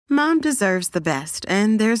Mom deserves the best,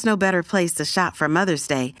 and there's no better place to shop for Mother's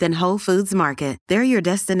Day than Whole Foods Market. They're your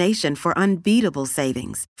destination for unbeatable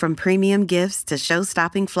savings, from premium gifts to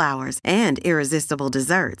show-stopping flowers and irresistible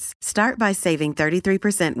desserts. Start by saving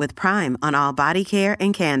 33% with Prime on all body care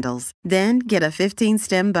and candles. Then get a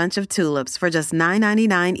 15-stem bunch of tulips for just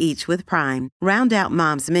 $9.99 each with Prime. Round out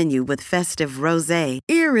Mom's menu with festive rosé,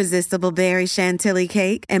 irresistible berry chantilly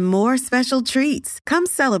cake, and more special treats. Come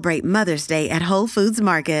celebrate Mother's Day at Whole Foods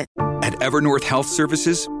Market. At Evernorth Health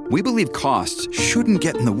Services, we believe costs shouldn't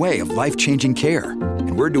get in the way of life-changing care,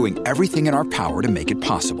 and we're doing everything in our power to make it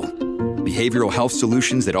possible. Behavioral health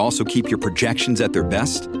solutions that also keep your projections at their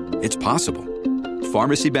best? It's possible.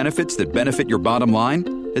 Pharmacy benefits that benefit your bottom line?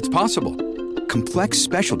 It's possible. Complex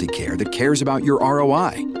specialty care that cares about your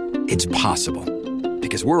ROI? It's possible.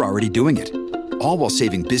 Because we're already doing it. All while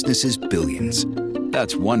saving businesses billions.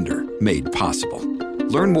 That's Wonder made possible.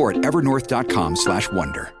 Learn more at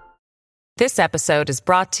evernorth.com/wonder. This episode is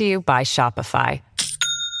brought to you by Shopify.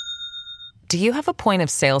 Do you have a point of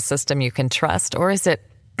sale system you can trust, or is it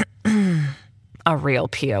a real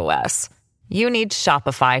POS? You need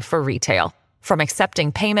Shopify for retail. From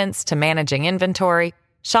accepting payments to managing inventory,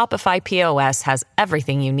 Shopify POS has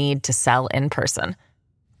everything you need to sell in person.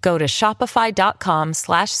 Go to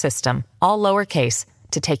shopify.com/system, all lowercase,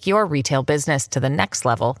 to take your retail business to the next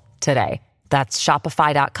level today. That's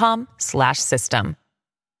shopify.com/system.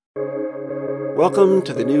 Welcome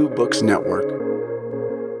to the New Books Network.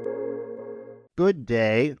 Good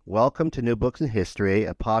day. Welcome to New Books in History,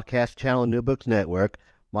 a podcast channel on New Books Network.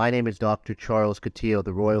 My name is Dr. Charles Coutinho of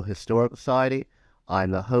the Royal Historical Society. I'm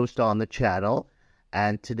the host on the channel,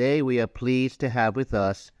 and today we are pleased to have with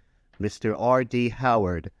us Mr. R.D.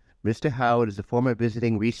 Howard. Mr. Howard is a former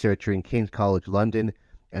visiting researcher in King's College London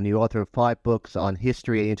and the author of 5 books on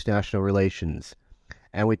history and international relations.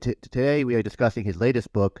 And today we are discussing his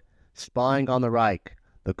latest book, Spying on the Reich,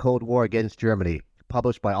 The Cold War Against Germany,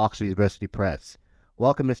 published by Oxford University Press.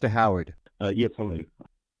 Welcome, Mr. Howard. Yes, hello.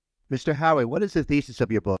 Mr. Howard, what is the thesis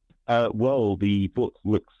of your book? Well, the book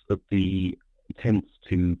looks at the attempts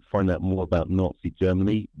to find out more about Nazi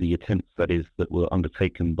Germany, the attempts, that is, that were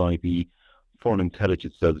undertaken by the foreign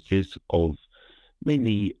intelligence services of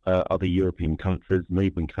mainly other European countries,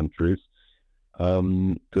 neighboring countries,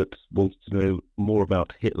 that wanted to know more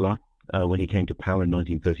about Hitler when he came to power in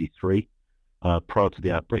 1933, prior to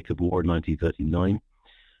the outbreak of war in 1939.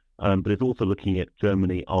 But it's also looking at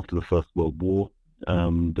Germany after the First World War,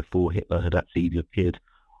 before Hitler had actually appeared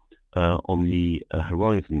on the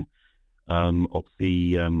horizon of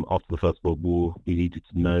the after the First World War. We needed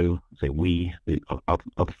to know, the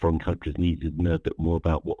other foreign countries needed to know a bit more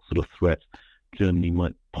about what sort of threat Germany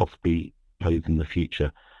might possibly pose in the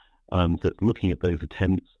future. So looking at those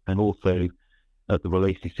attempts, and also at the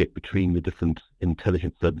relationship between the different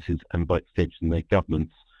intelligence services and, by extension, their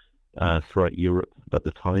governments throughout Europe at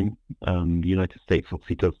the time. The United States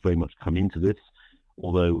obviously does very much come into this,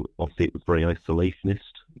 although obviously it was very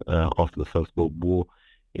isolationist after the First World War.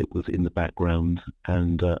 It was in the background,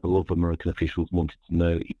 and a lot of American officials wanted to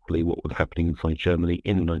know equally what was happening inside Germany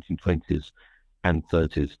in the 1920s and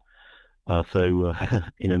 30s. So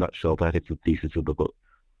in a nutshell, that is the thesis of the book.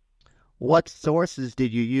 What sources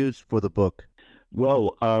did you use for the book?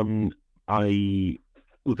 Well, I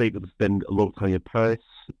was able to spend a lot of time in Paris,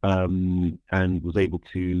 and was able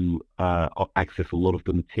to access a lot of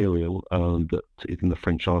the material that is in the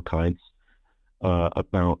French archives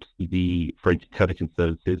about the French intelligence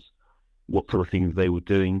services, what sort of things they were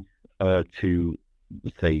doing to,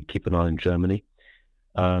 say, keep an eye on Germany,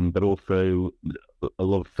 but also a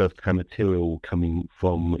lot of first-hand material coming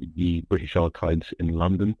from the British archives in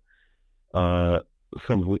London,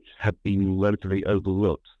 some of which had been relatively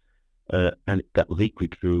overlooked. And that was equally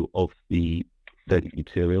true of the study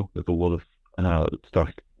material. There's a lot of stuff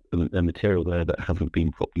and material there that hasn't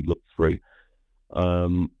been properly looked through.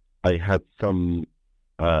 I had some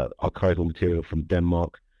archival material from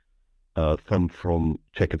Denmark, some from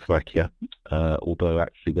Czechoslovakia, although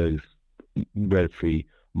actually those relatively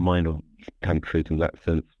minor countries in that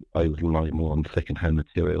sense, I was relying more on second-hand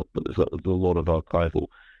material. But there's a lot of archival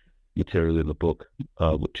material in the book,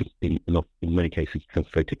 which has been, in many cases,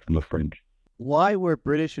 translated from the French. Why were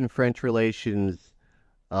British and French relations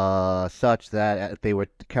such that they were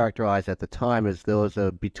characterized at the time as those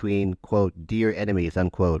between, quote, dear enemies,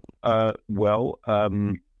 unquote?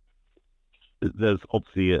 There's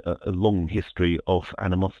obviously a long history of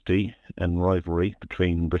animosity and rivalry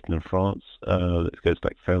between Britain and France. It goes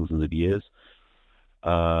back thousands of years.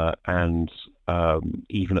 And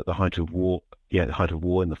even at the height of war, in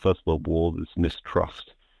the First World War, this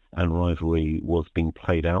mistrust and rivalry was being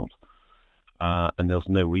played out. and there was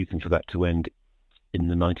no reason for that to end in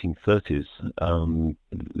the 1930s,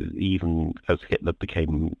 even as Hitler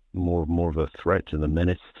became more and more of a threat and a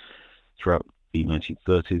menace throughout the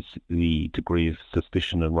 1930s, the degree of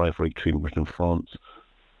suspicion and rivalry between Britain and France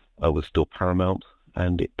was still paramount,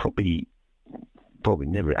 and it probably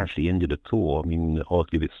never actually ended at all. I mean,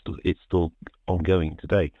 arguably it's still ongoing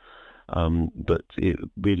today, but it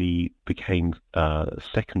really became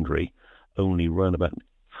secondary only around about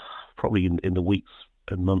probably in the weeks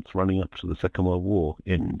and months running up to the Second World War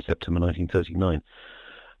in September 1939.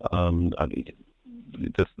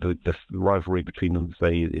 The rivalry between them,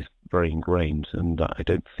 say, is very ingrained, and I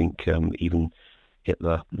don't think even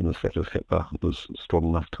Hitler, and the threat of Hitler, was strong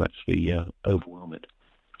enough to actually overwhelm it.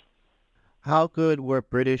 How good were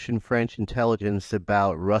British and French intelligence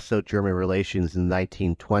about Russo-German relations in the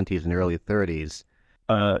 1920s and early 30s?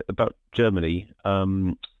 About Germany,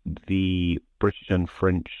 the British and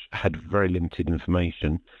French had very limited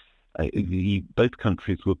information. Both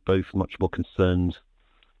countries were both much more concerned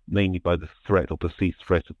mainly by the threat or perceived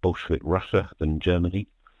threat of Bolshevik Russia than Germany.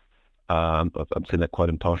 I'm saying that quite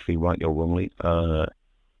impartially, rightly or wrongly.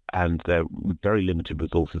 And their very limited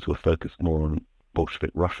resources were focused more on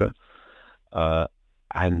Bolshevik Russia.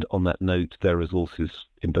 And on that note, their resources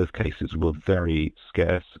in both cases were very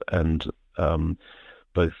scarce, and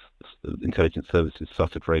both intelligence services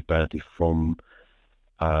suffered very badly from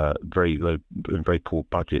very low and very poor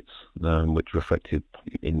budgets, which reflected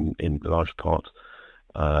in large part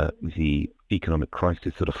the economic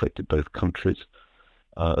crisis that affected both countries,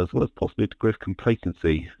 as well as possibly a degree of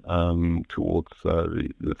complacency towards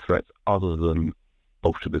the threats other than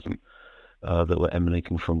Bolshevism that were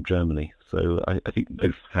emanating from Germany. So I think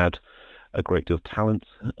both had a great deal of talent,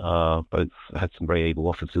 both had some very able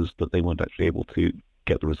officers, but they weren't actually able to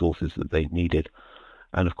get the resources that they needed.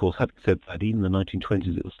 And of course, having said that, even in the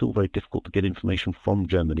 1920s, it was still very difficult to get information from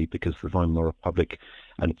Germany because the Weimar Republic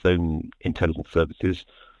and its own intelligence services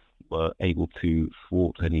were able to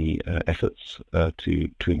thwart any efforts to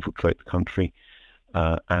infiltrate the country.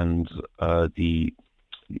 And the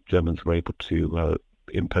Germans were able to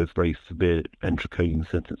impose very severe and draconian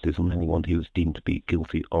sentences on anyone who was deemed to be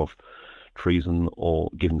guilty of treason or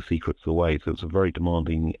giving secrets away. So it was a very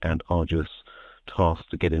demanding and arduous task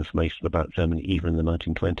to get information about Germany, even in the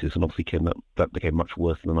 1920s, and obviously that became much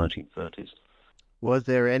worse in the 1930s. Was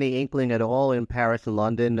there any inkling at all in Paris and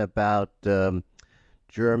London about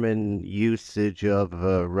German usage of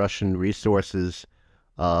Russian resources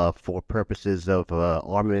for purposes of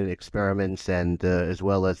armament experiments and as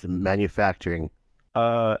well as manufacturing?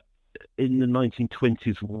 In the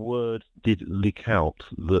 1920s, word did leak out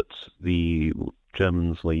that the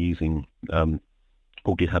Germans were using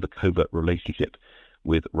or did have a covert relationship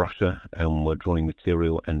with Russia and were drawing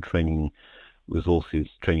material and training resources,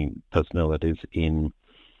 training personnel, that is, in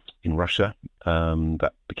Russia.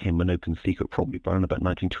 That became an open secret probably by around about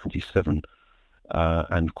 1927.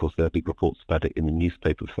 And of course, there are big reports about it in the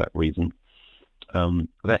newspaper for that reason.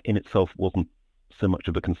 That in itself wasn't so much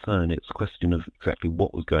of a concern. It's a question of exactly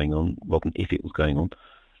what was going on, rather than if it was going on,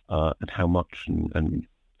 and how much, and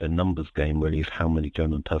a numbers game really of how many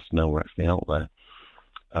German personnel were actually out there.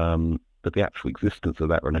 But the actual existence of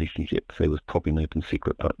that relationship, say, was probably an open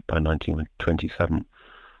secret by 1927.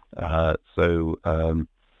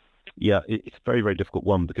 Yeah, it's a very, very difficult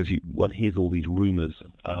one because one hears all these rumours.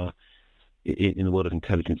 In the world of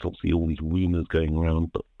intelligence, obviously, all these rumours going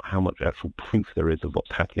around, but how much actual proof there is of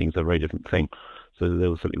what's happening is a very different thing. So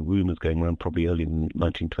there were certainly rumours going around probably early in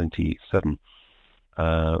 1927,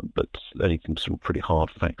 but only some pretty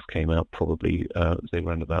hard facts came out probably, say,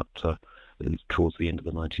 around about towards the end of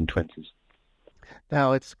the 1920s.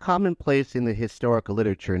 Now, it's commonplace in the historical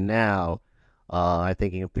literature now, I'm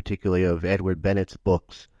thinking particularly of Edward Bennett's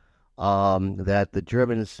books, that the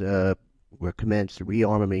Germans were commenced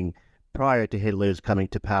rearming prior to Hitler's coming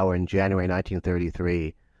to power in January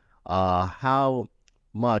 1933. How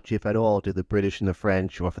much, if at all, did the British and the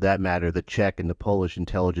French, or for that matter, the Czech and the Polish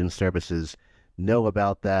intelligence services know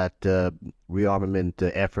about that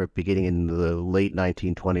rearmament effort beginning in the late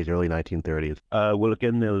 1920s, early 1930s? Well,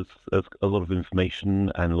 again, there was a lot of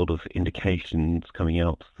information and a lot of indications coming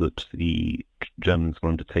out that the Germans were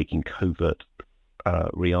undertaking covert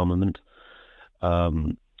rearmament.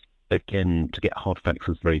 Again, to get hard facts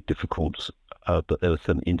was very difficult, but there were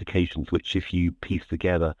some indications which, if you piece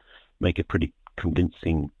together, make a pretty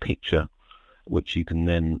convincing picture, which you can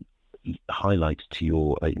then highlight to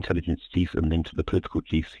your intelligence chiefs and then to the political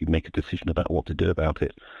chiefs who make a decision about what to do about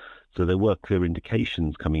it. So there were clear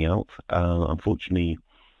indications coming out. Unfortunately,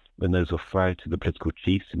 when those were flagged to the political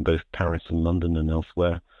chiefs in both Paris and London and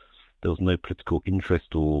elsewhere, there was no political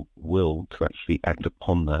interest or will to actually act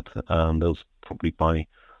upon that. There was probably by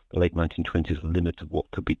the late 1920s a limit of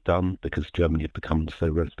what could be done because Germany had become so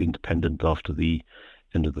relatively independent after the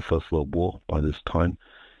end of the First World War by this time.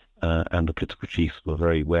 And the political chiefs were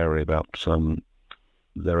very wary about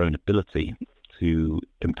their own ability to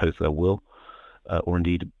impose their will, or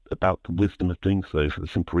indeed about the wisdom of doing so, for the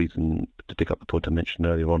simple reason, to pick up the point I mentioned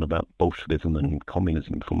earlier on about Bolshevism and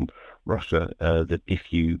communism from Russia, that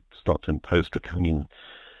if you start to impose draconian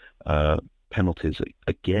penalties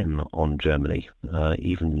again on Germany,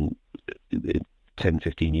 even 10,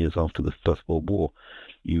 15 years after the First World War,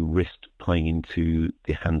 you risked playing into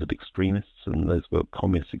the hands of extremists, and those were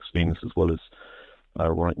communist extremists as well as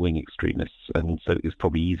right-wing extremists. And so it's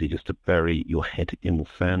probably easy just to bury your head in the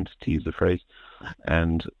sand, to use the phrase,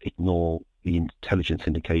 and ignore the intelligence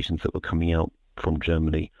indications that were coming out from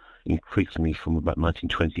Germany increasingly from about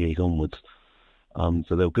 1928 onwards.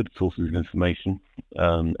 So they were good sources of information,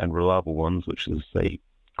 and reliable ones, which, as they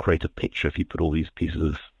create a picture if you put all these pieces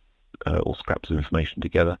of or scraps of information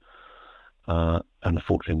together. And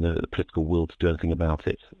unfortunately, the political will to do anything about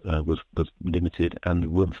it was limited, and the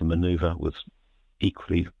room for manoeuvre was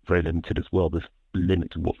equally very limited as well. There's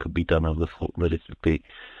limit to what could be done, I would have thought, realistically,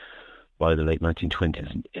 by the late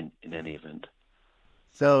 1920s in any event.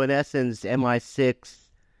 So, in essence, MI6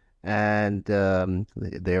 and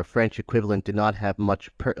their French equivalent did not have much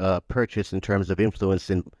purchase in terms of influence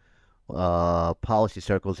in policy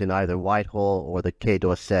circles in either Whitehall or the Quai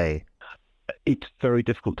d'Orsay. It's very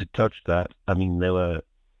difficult to judge that. I mean, there were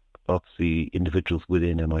obviously individuals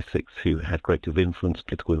within MI6 who had great deal of influence,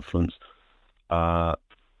 political influence,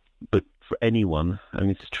 but for anyone, I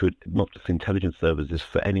mean, it's true, not just intelligence services,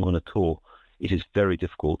 for anyone at all, it is very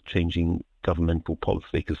difficult changing governmental policy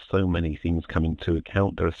because so many things come into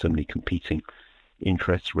account. There are so many competing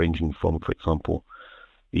interests ranging from, for example,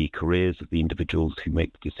 the careers of the individuals who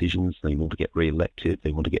make the decisions. They want to get re-elected,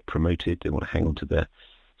 they want to get promoted, they want to hang on to their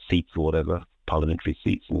seats or whatever, parliamentary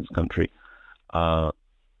seats in this country.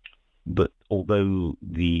 But although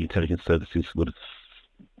the intelligence services would have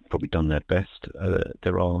probably done their best,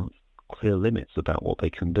 there are clear limits about what they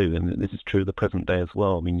can do. And this is true of the present day as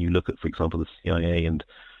well. I mean, you look at, for example, the CIA and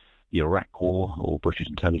the Iraq War, or British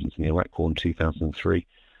intelligence in the Iraq War in 2003.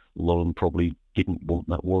 A lot of them probably didn't want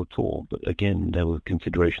that war at all. But again, there were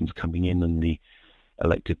considerations coming in, and the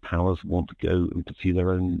elected powers want to go and pursue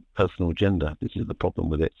their own personal agenda. This is the problem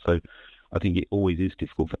with it. So I think it always is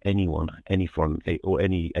difficult for anyone, any foreign or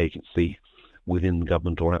any agency within the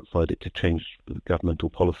government or outside it to change governmental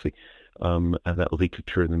policy. And that was equally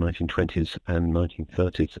true in the 1920s and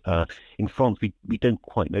 1930s. In France, we don't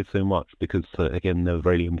quite know so much because, again, there were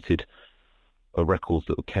very limited records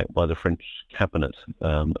that were kept by the French cabinet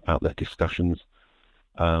about their discussions.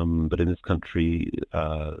 But in this country,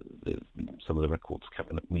 some of the records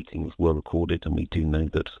cabinet meetings were recorded, and we do know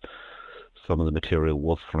that some of the material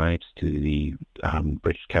was flagged to the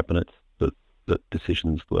British cabinet, but that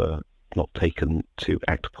decisions were not taken to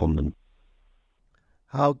act upon them.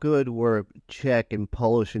 How good were Czech and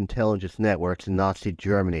Polish intelligence networks in Nazi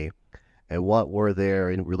Germany, and what were their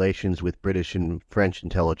relations with British and French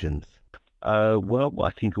intelligence? Well, I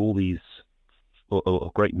think all these, or a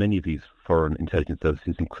great many of these foreign intelligence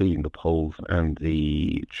services, including the Poles and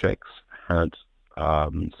the Czechs, had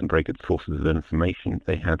some very good sources of information.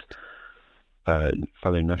 They had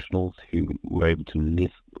fellow nationals who were able to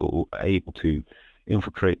live or able to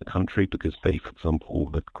infiltrate the country because they, for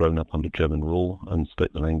example, had grown up under German rule and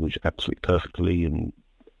spoke the language absolutely perfectly and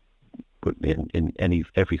in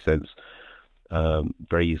every sense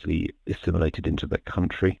very easily assimilated into their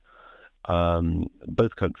country.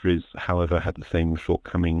 Both countries, however, had the same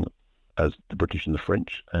shortcoming as the British and the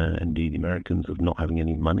French, and indeed the Americans, of not having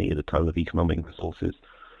any money at a time of economic resources.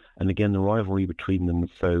 And again, the rivalry between them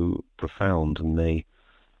was so profound, and the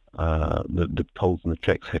Poles and the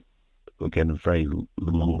Czechs had, again, very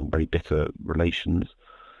long, very bitter relations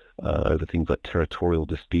over things like territorial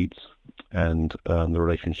disputes, and the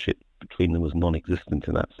relationship between them was non-existent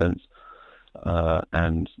in that sense,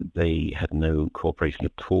 and they had no cooperation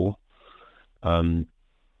at all.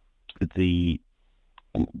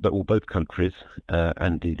 Both countries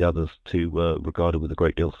and the others too were regarded with a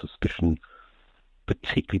great deal of suspicion,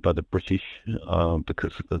 particularly by the British,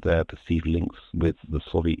 because of their perceived links with the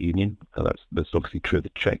Soviet Union. That's obviously true of the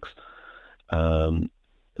Czechs.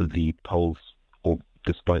 The Poles,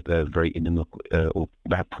 despite their very inimical or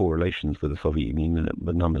bad poor relations with the Soviet Union,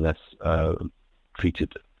 but nonetheless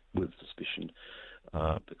treated with suspicion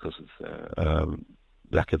because of their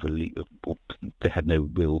lack of they had no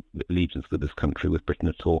real allegiance with this country, with Britain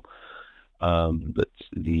at all. But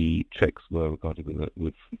the Czechs were regarded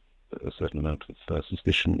with a certain amount of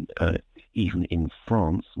suspicion, even in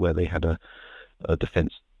France, where they had a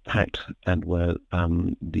defence pact and where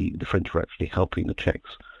the French were actually helping the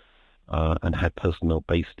Czechs and had personnel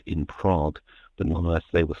based in Prague, but nonetheless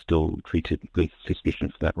they were still treated with suspicion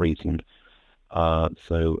for that reason.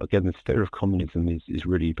 So again, the sphere of communism is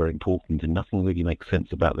really very important, and nothing really makes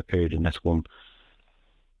sense about the period unless one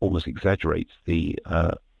almost exaggerates the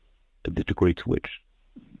degree to which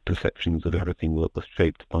perceptions of everything were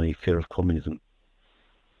shaped by fear of communism.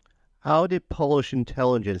 How did Polish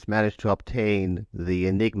intelligence manage to obtain the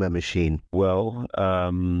Enigma machine? Well,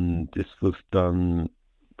 this was done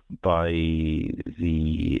by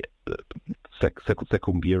the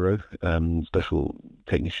Second Bureau, special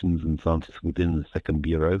technicians and scientists within the Second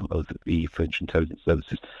Bureau of the French intelligence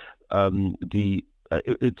services. To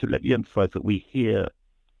let you emphasize that we hear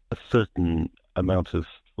a certain amount of,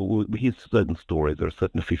 we hear certain stories, there are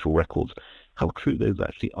certain official records. How true those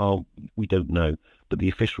actually are, we don't know. But the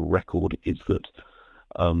official record is that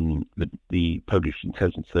the Polish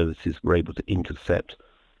intelligence services were able to intercept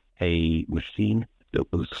a machine that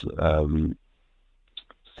was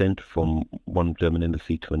sent from one German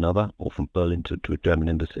embassy to another, or from Berlin to a German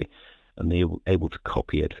embassy, and they were able to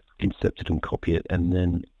copy it, intercept it and copy it, and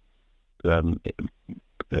then send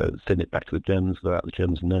it back to the Germans without the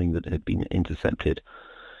Germans knowing that it had been intercepted.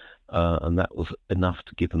 And that was enough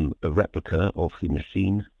to give them a replica of the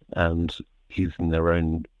machine, and using their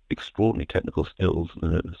own extraordinary technical skills,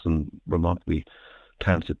 some remarkably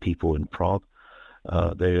talented people in Prague,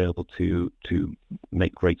 they were able to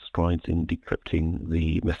make great strides in decrypting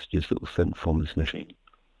the messages that were sent from this machine.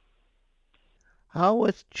 How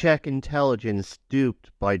was Czech intelligence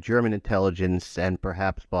duped by German intelligence and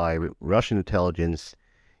perhaps by Russian intelligence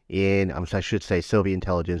I should say Soviet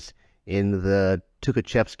intelligence, in the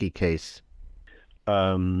Tukhachevsky case?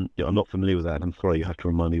 I'm not familiar with that. I'm sorry, you have to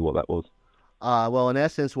remind me what that was. Well, in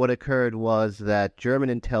essence, what occurred was that German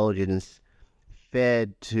intelligence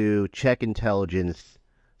fed to Czech intelligence,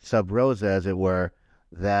 sub rosa as it were,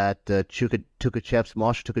 that Moshe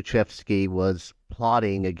Tukhachevsky was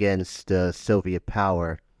plotting against Soviet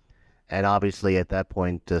power. And obviously at that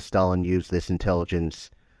point, Stalin used this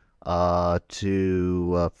intelligence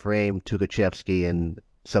to frame Tukhachevsky and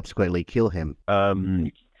subsequently kill him.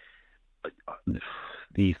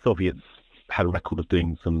 The Soviets had a record of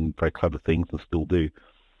doing some very clever things and still do.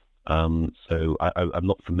 So I'm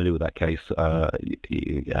not familiar with that case, but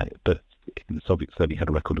the Soviets certainly had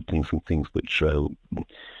a record of doing some things which,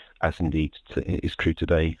 as indeed is true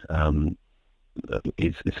today,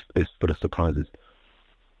 is full of surprises.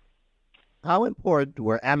 How important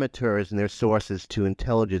were amateurs and their sources to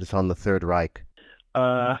intelligence on the Third Reich?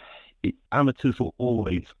 Amateurs will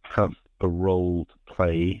always have a role to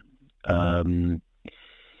play.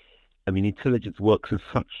 Intelligence works in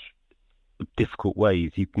such difficult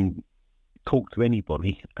ways. You can talk to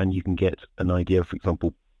anybody and you can get an idea, for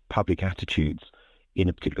example, public attitudes in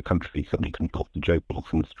a particular country. Somebody can talk to Joe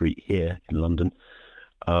Block on the street here in London,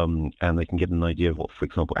 and they can get an idea of what, for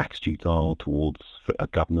example, attitudes are towards a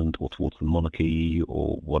government or towards the monarchy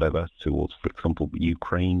or whatever, towards, for example,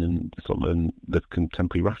 Ukraine and the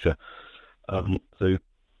contemporary Russia. So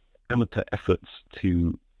amateur efforts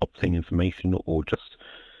to obtain information or just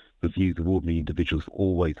the views of ordinary individuals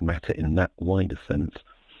always matter in that wider sense.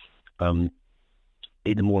 In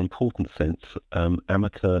a more important sense,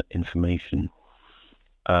 amateur information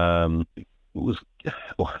or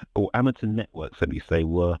amateur networks, let me say,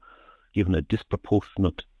 were given a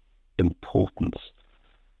disproportionate importance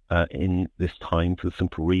in this time for the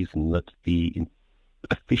simple reason that the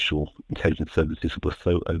official intelligence services were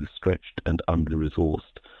so overstretched and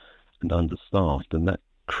under-resourced and understaffed, and that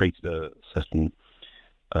created a certain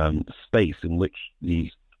space in which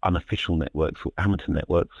these unofficial networks or amateur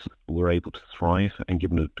networks were able to thrive and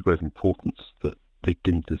given a degree of importance that they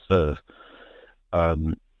didn't deserve.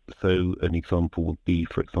 So an example would be,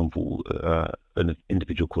 for example, an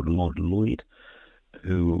individual called Lord Lloyd,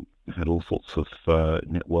 who had all sorts of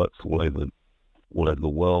networks all over the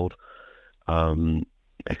world.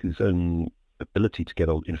 His own ability to get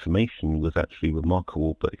old information was actually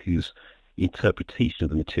remarkable, but his interpretation of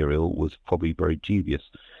the material was probably very dubious.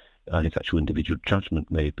 His actual individual judgment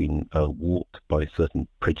may have been warped by certain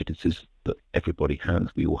prejudices that everybody has,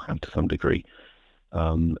 we all have to some degree.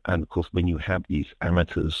 And of course, when you have these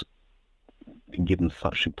amateurs being given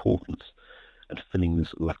such importance and filling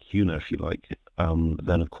this lacuna, if you like,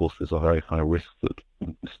 then of course there's a very high risk that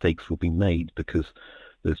mistakes will be made because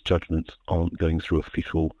those judgments aren't going through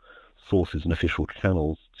official sources and official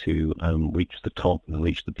channels to reach the top and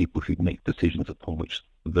reach the people who make decisions upon which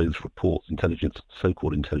those reports,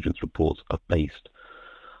 so-called intelligence reports, are based.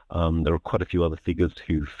 There are quite a few other figures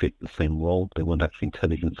who fit the same role. They weren't actually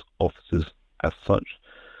intelligence officers as such.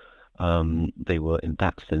 They were, in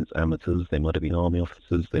that sense, amateurs. They might have been army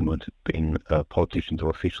officers, they might have been politicians or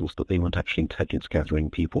officials, but they weren't actually intelligence gathering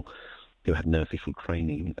people who had no official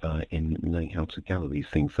training in knowing how to gather these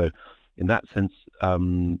things. So in that sense,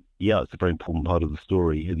 it's a very important part of the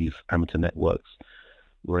story. These amateur networks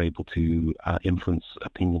were able to influence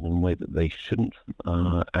opinion in a way that they shouldn't,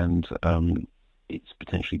 and it's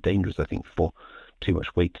potentially dangerous, I think, for too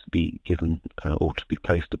much weight to be given or to be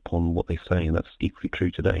placed upon what they say, and that's equally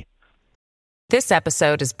true today. This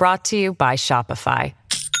episode is brought to you by Shopify.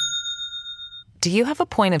 Do you have a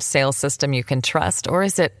point of sale system you can trust, or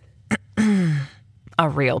is it a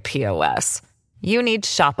real POS? You need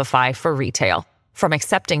Shopify for retail. From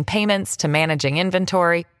accepting payments to managing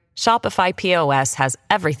inventory, Shopify POS has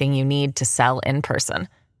everything you need to sell in person.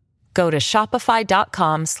 Go to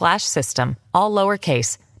shopify.com/system, all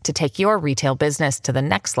lowercase, to take your retail business to the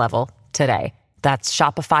next level today. That's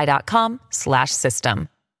shopify.com/system.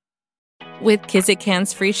 With Kizik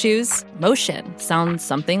hands-free shoes, motion sounds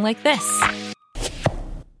something like this.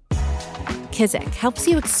 Kizik helps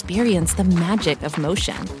you experience the magic of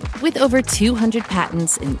motion. With over 200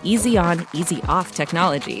 patents and easy-on, easy-off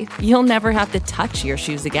technology, you'll never have to touch your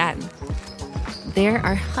shoes again. There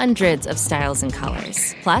are hundreds of styles and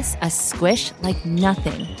colors, plus a squish like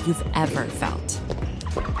nothing you've ever felt.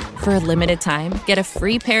 For a limited time, get a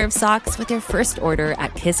free pair of socks with your first order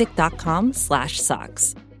at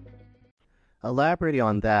kizik.com/socks. Elaborating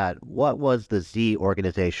on that, what was the Z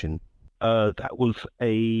organization? That was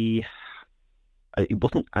it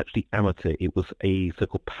wasn't actually amateur, it was a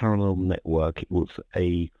so-called parallel network. It was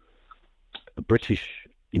a British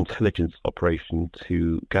intelligence operation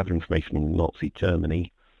to gather information on Nazi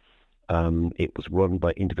Germany. It was run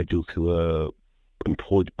by individuals who were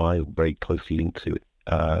employed by, very closely linked to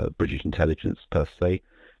British intelligence per se,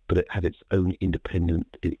 but it had its own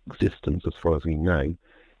independent existence as far as we know,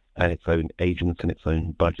 and its own agents and its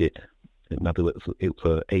own budget. In other words, it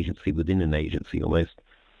was an agency within an agency almost.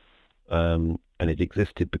 And it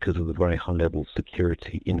existed because of the very high level of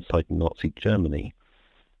security inside Nazi Germany.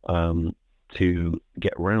 To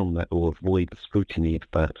get around that or avoid the scrutiny of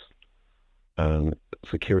that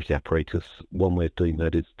security apparatus, one way of doing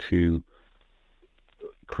that is to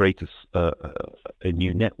create a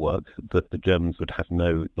new network that the Germans would have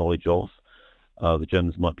no knowledge of. The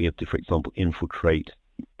Germans might be able to, for example, infiltrate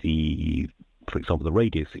the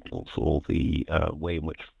radio signals or the way in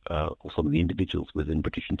which or some of the individuals within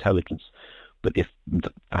British intelligence. But if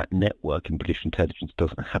that network in British intelligence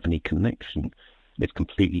doesn't have any connection, it's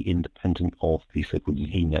completely independent of the so-called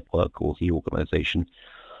He network or He organization,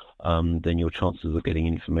 then your chances of getting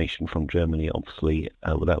information from Germany, obviously,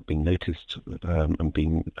 without being noticed and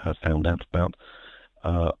being found out about,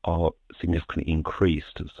 are significantly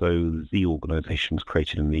increased. So the organization was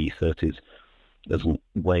created in the 30s as a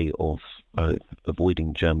way of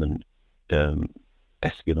avoiding German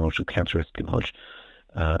espionage or counter-espionage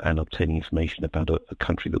and obtaining information about a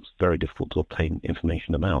country that was very difficult to obtain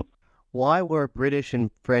information about. Why were British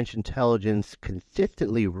and French intelligence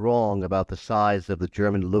consistently wrong about the size of the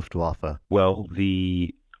German Luftwaffe? Well,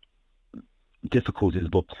 the difficulties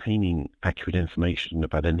of obtaining accurate information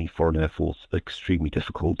about any foreign air force are extremely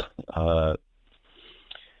difficult.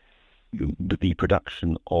 The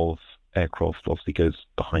production of aircraft obviously goes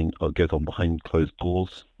on behind closed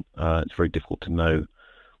doors. It's very difficult to know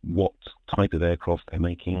what type of aircraft they're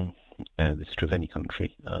making. This is true of any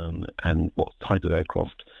country, and what type of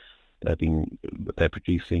aircraft they're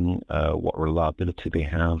producing, what reliability they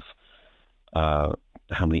have,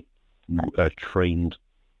 how many trained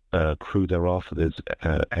crew there are for those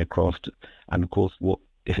aircraft, and of course, what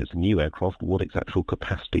if it's a new aircraft, what its actual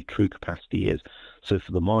capacity, true capacity is. So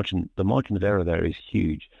for the margin of error there is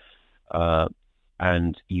huge,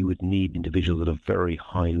 and you would need individuals at a very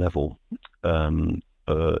high level. In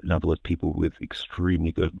other words, people with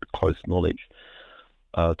extremely good close knowledge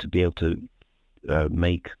to be able to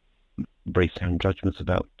make very sound judgments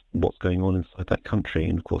about what's going on inside that country.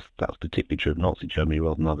 And of course, that was particularly true of Nazi Germany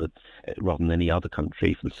rather than any other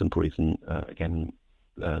country, for the simple reason, again,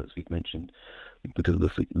 as we've mentioned, because of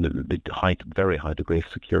the very high degree of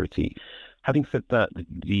security. Having said that,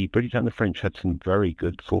 the British and the French had some very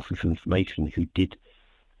good sources of information who did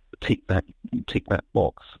tick that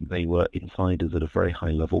box. They were insiders at a very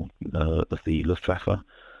high level of the Luftwaffe.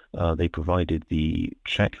 They provided the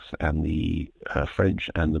Czechs and the French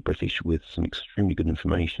and the British with some extremely good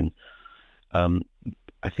information.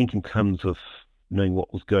 I think in terms of knowing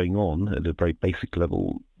what was going on at a very basic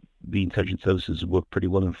level, the intelligence services were pretty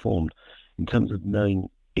well informed. In terms of knowing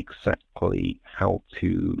exactly how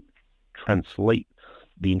to translate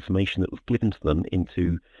the information that was given to them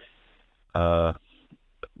into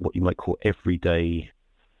what you might call the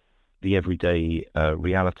everyday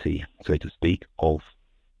reality, so to speak, of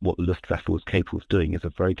what the Luftwaffe was capable of doing is a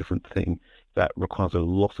very different thing that requires a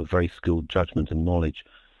lot of very skilled judgment and knowledge.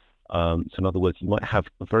 So in other words, you might have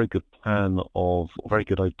a very good plan of, a very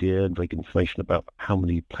good idea and very good information about how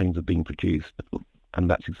many planes are being produced, and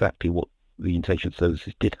that's exactly what the intelligence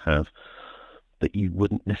services did have, but you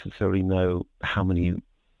wouldn't necessarily know how many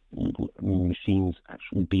machines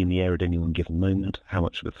actually be in the air at any one given moment, how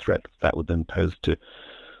much of a threat that would then pose to,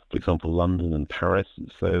 for example, London and Paris.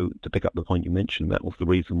 So to pick up the point you mentioned, that was the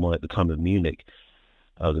reason why at the time of Munich,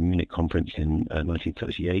 the Munich conference in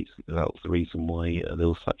 1938, that was the reason why there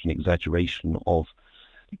was such an exaggeration of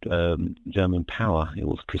German power. It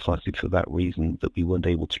was precisely for that reason that we weren't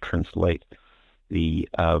able to translate the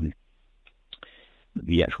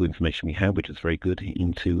actual information we had, which is very good,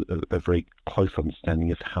 into a very close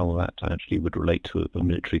understanding of how that actually would relate to a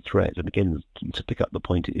military threat. And again, to pick up the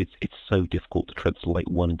point, it's so difficult to translate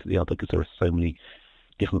one into the other because there are so many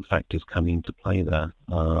different factors coming into play there,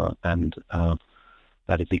 and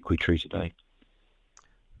that is equally true today.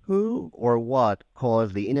 Who or what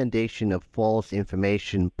caused the inundation of false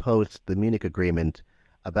information post the Munich Agreement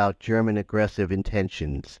about German aggressive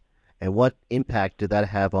intentions? And what impact did that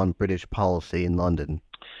have on British policy in London?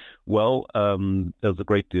 Well, there was a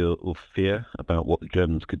great deal of fear about what the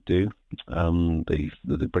Germans could do.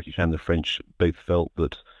 The British and the French both felt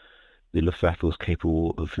that the Luftwaffe was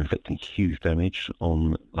capable of inflicting huge damage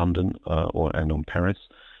on London and on Paris,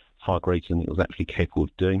 far greater than it was actually capable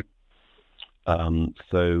of doing.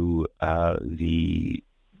 So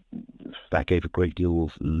that gave a great deal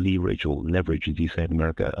of leverage, as you say in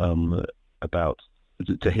America,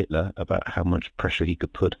 to Hitler about how much pressure he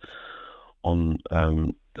could put on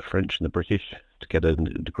the French and the British to get a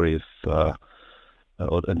degree of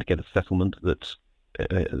and to get a settlement that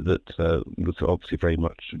was obviously very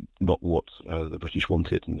much not what the British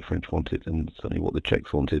wanted and the French wanted, and certainly what the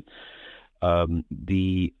Czechs wanted.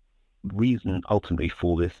 The reason ultimately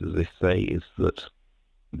for this, as they say, is that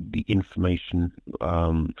the information,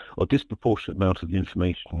 or disproportionate amount of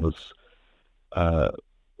information was,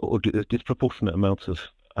 or a disproportionate amount of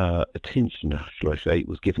attention, shall I say,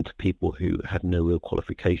 was given to people who had no real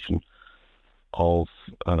qualification or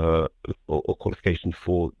qualification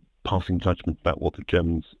for passing judgment about what the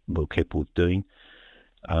Germans were capable of doing,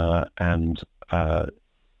 and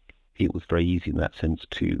it was very easy in that sense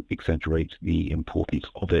to exaggerate the importance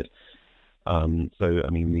of it. So, I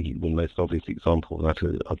mean, the most obvious example of that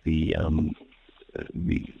are the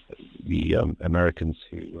Americans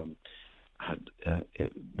who had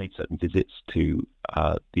made certain visits to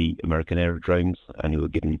the American aerodromes, and who were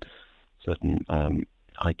given certain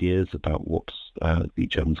ideas about what the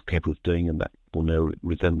Germans were capable of doing, and that bore no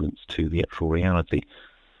resemblance to the actual reality.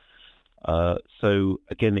 So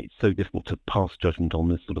again, it's so difficult to pass judgment on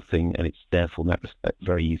this sort of thing, and it's therefore in that respect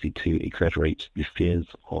very easy to exaggerate the fears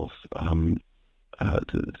of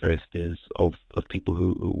the various fears of people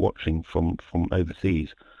who are watching from overseas.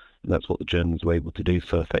 And that's what the Germans were able to do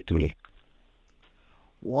so effectively.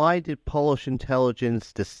 Why did Polish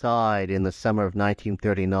intelligence decide in the summer of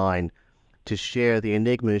 1939 to share the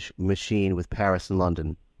Enigma machine with Paris and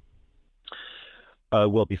London?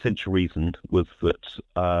 Well, the essential reason was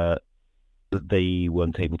that they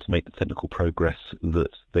weren't able to make the technical progress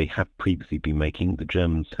that they had previously been making. The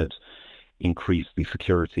Germans had increased the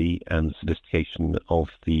security and sophistication of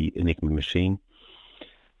the Enigma machine,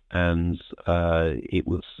 and it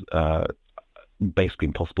was basically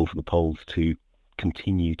impossible for the Poles to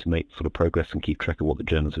continue to make sort of progress and keep track of what the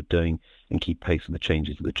Germans were doing and keep pace with the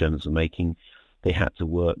changes that the Germans were making. They had to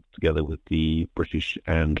work together with the British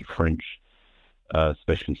and French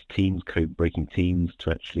specialist teams, code-breaking teams,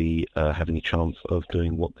 to actually have any chance of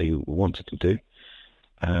doing what they wanted to do.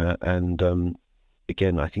 And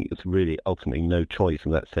again, I think it's really ultimately no choice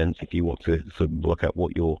in that sense. If you want to sort of work out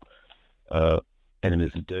what your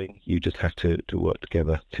enemies are doing, you just have to work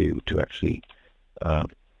together to actually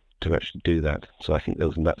do that. So I think there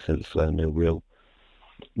was, in that sense, no real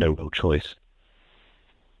choice.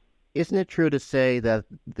 Isn't it true to say that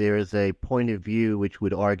there is a point of view which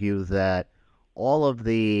would argue that all of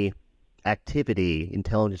the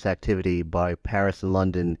intelligence activity by Paris and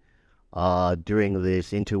London during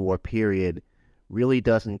this interwar period really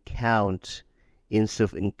doesn't count in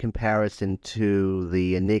comparison to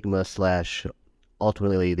the Enigma /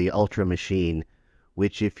 ultimately the Ultra machine,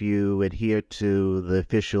 which, if you adhere to the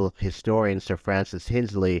official historian Sir Francis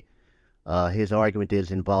Hinsley, his argument is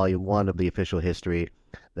in Volume 1 of the official history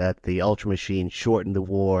that the Ultra Machine shortened the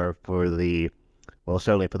war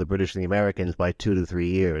certainly for the British and the Americans by 2 to 3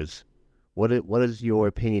 years. What is your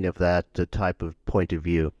opinion of that type of point of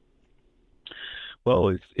view?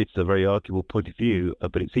 Well, it's a very arguable point of view,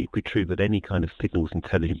 but it's equally true that any kind of signals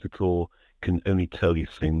intelligence at all can only tell you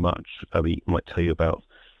so much. I mean, it might tell you about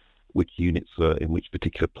which units are in which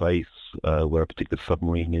particular place, where a particular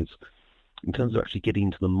submarine is. In terms of actually getting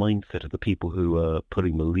into the mindset of the people who are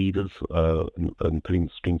pulling the levers and pulling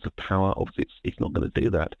the strings of power, obviously it's not going to do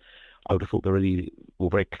that. I would have thought there really were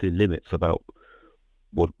very clear limits about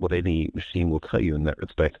what any machine will tell you in that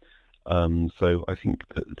respect. So I think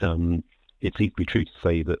that it's equally true to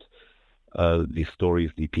say that these stories,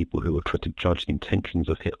 the people who were trying to judge the intentions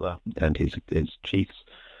of Hitler and his chiefs,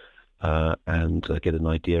 and get an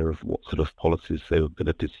idea of what sort of policies they were going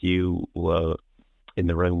to pursue, were in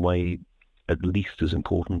their own way at least as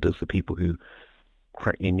important as the people who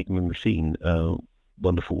cracked the Enigma machine.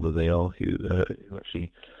 Wonderful that they are, who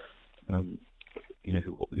actually,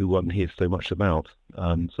 who one hears so much about.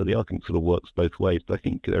 So the argument sort of works both ways. But I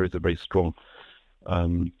think there is a very strong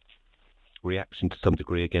reaction to some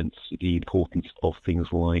degree against the importance of things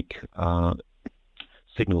like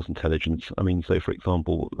signals intelligence. I mean, so for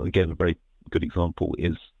example, again, a very good example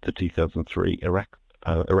is the 2003 Iraq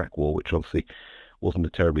War, which obviously wasn't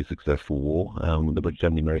a terribly successful war. The British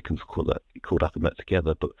and the Americans caught up in that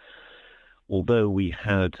together. But although we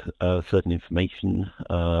had certain information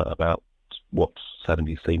about what Saddam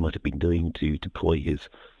Hussein might have been doing to deploy his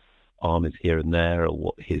armies here and there, or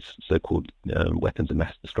what his so-called weapons of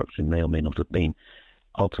mass destruction may or may not have been,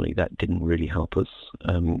 ultimately that didn't really help us,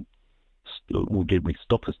 or did really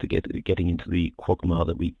stop us to getting into the quagmire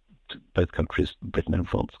that both countries, Britain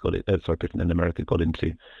and America got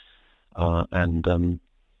into. And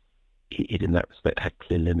it in that respect had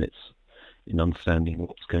clear limits in understanding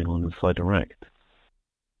what's going on inside Iraq.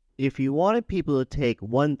 If you wanted people to take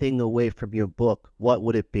one thing away from your book, what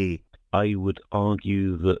would it be? I would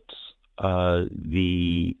argue that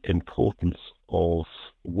the importance of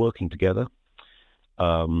working together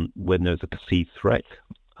when there's a perceived threat.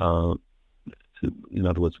 In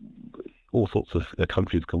other words, all sorts of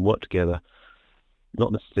countries can work together,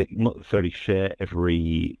 not necessarily share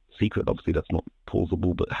every secret. Obviously, that's not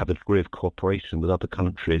plausible, but have a degree of cooperation with other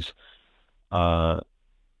countries at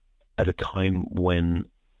a time when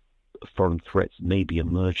foreign threats may be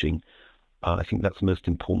emerging. I think that's the most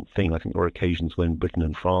important thing. I think there are occasions when Britain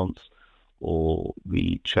and France, or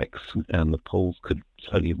the Czechs and the Poles, could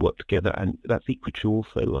totally work together, and that's equally true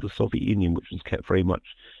also of the Soviet Union, which was kept very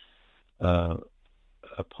much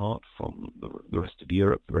apart from the rest of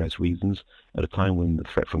Europe for various reasons, at a time when the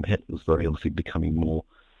threat from Hitler was very obviously becoming more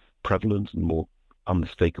prevalent and more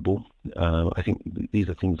unmistakable. I think these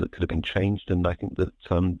are things that could have been changed, and I think that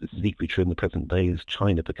this is equally true in the present day as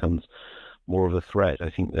China becomes more of a threat. I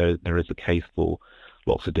think there is a case for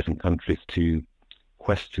lots of different countries to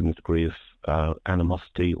question the degree of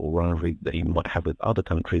animosity or rivalry that you might have with other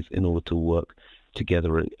countries in order to work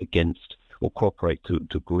together against, or cooperate to a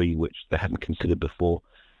degree which they hadn't considered before,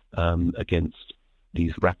 against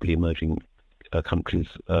these rapidly emerging countries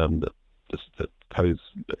that pose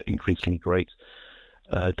increasingly great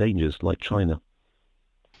dangers, like China.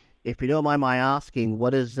 If you don't mind my asking,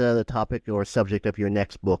 what is the topic or subject of your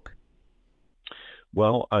next book?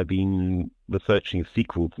 Well, I've been researching a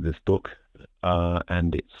sequel to this book,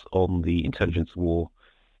 and it's on the intelligence war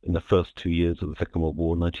in the first 2 years of the Second World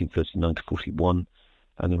War, 1939 to 41,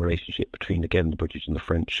 and the relationship between, again, the British and the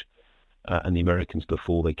French and the Americans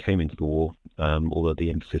before they came into the war, although the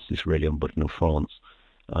emphasis is really on Britain and France,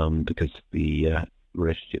 because the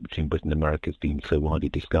relationship between Britain and America has been so widely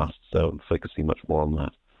discussed. So I'm focusing much more on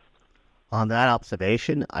that. On that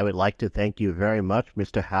observation, I would like to thank you very much,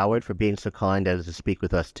 Mr. Howard, for being so kind as to speak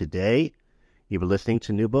with us today. You were listening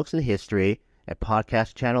to New Books in History, a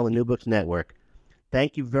podcast channel on the New Books Network.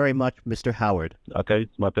 Thank you very much, Mr. Howard. Okay,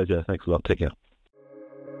 it's my pleasure. Thanks a lot. Take care.